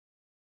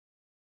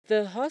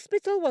The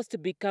hospital was to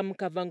become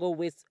Kavango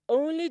West's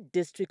only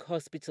district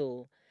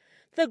hospital.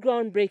 The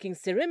groundbreaking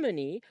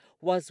ceremony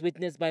was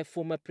witnessed by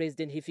former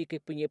President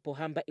Hifikepunye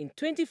Pohamba in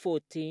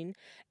 2014,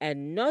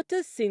 and not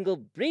a single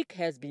brick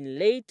has been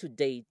laid to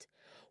date.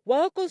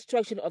 While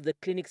construction of the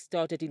clinic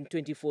started in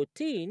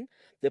 2014,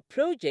 the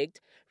project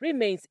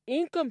remains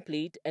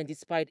incomplete, and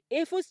despite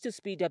efforts to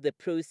speed up the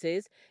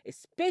process,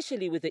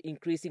 especially with the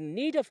increasing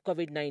need of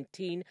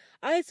COVID-19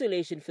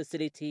 isolation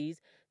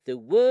facilities, the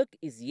work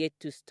is yet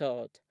to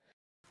start.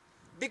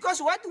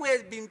 Because what we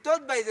have been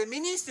told by the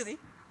ministry,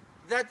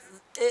 that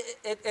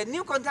a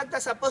new contractor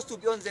is supposed to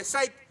be on the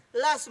site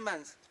last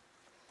month.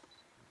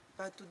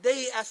 But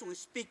today, as we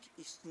speak,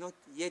 is not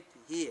yet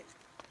here.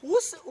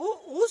 Who's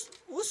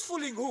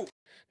fooling who?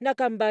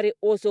 Nakambari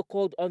also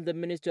called on the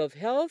Ministry of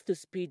Health to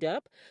speed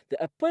up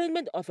the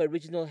appointment of a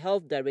regional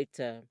health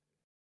director.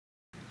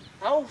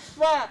 How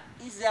far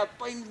is the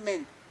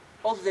appointment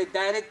of the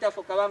director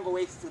for Kavango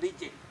West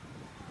region?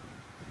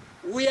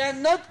 We are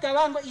not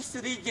Kavango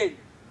East region.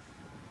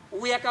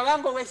 We are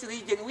Kavango West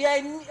region. We are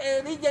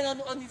a region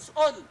on its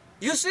own.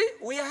 You see,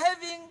 we are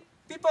having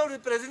people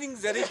representing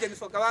the region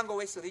for Kavango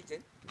West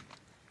region.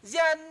 They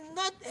are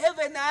not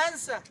having an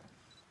answer.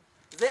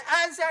 The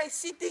answer is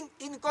sitting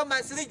in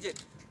Commerce region.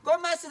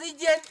 Commerce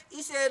region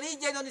is a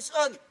region on its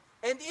own,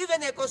 and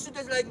even a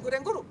constituency like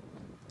Nkurenkuru.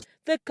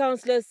 The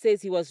councillor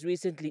says he was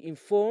recently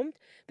informed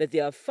that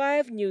there are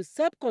 5 new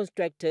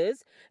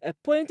subcontractors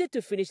appointed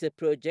to finish the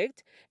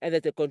project, and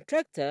that the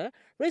contractor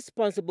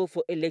responsible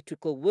for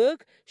electrical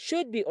work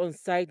should be on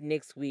site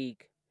next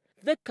week.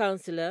 The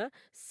councillor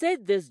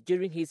said this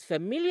during his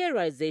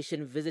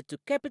familiarization visit to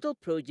capital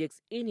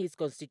projects in his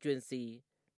constituency.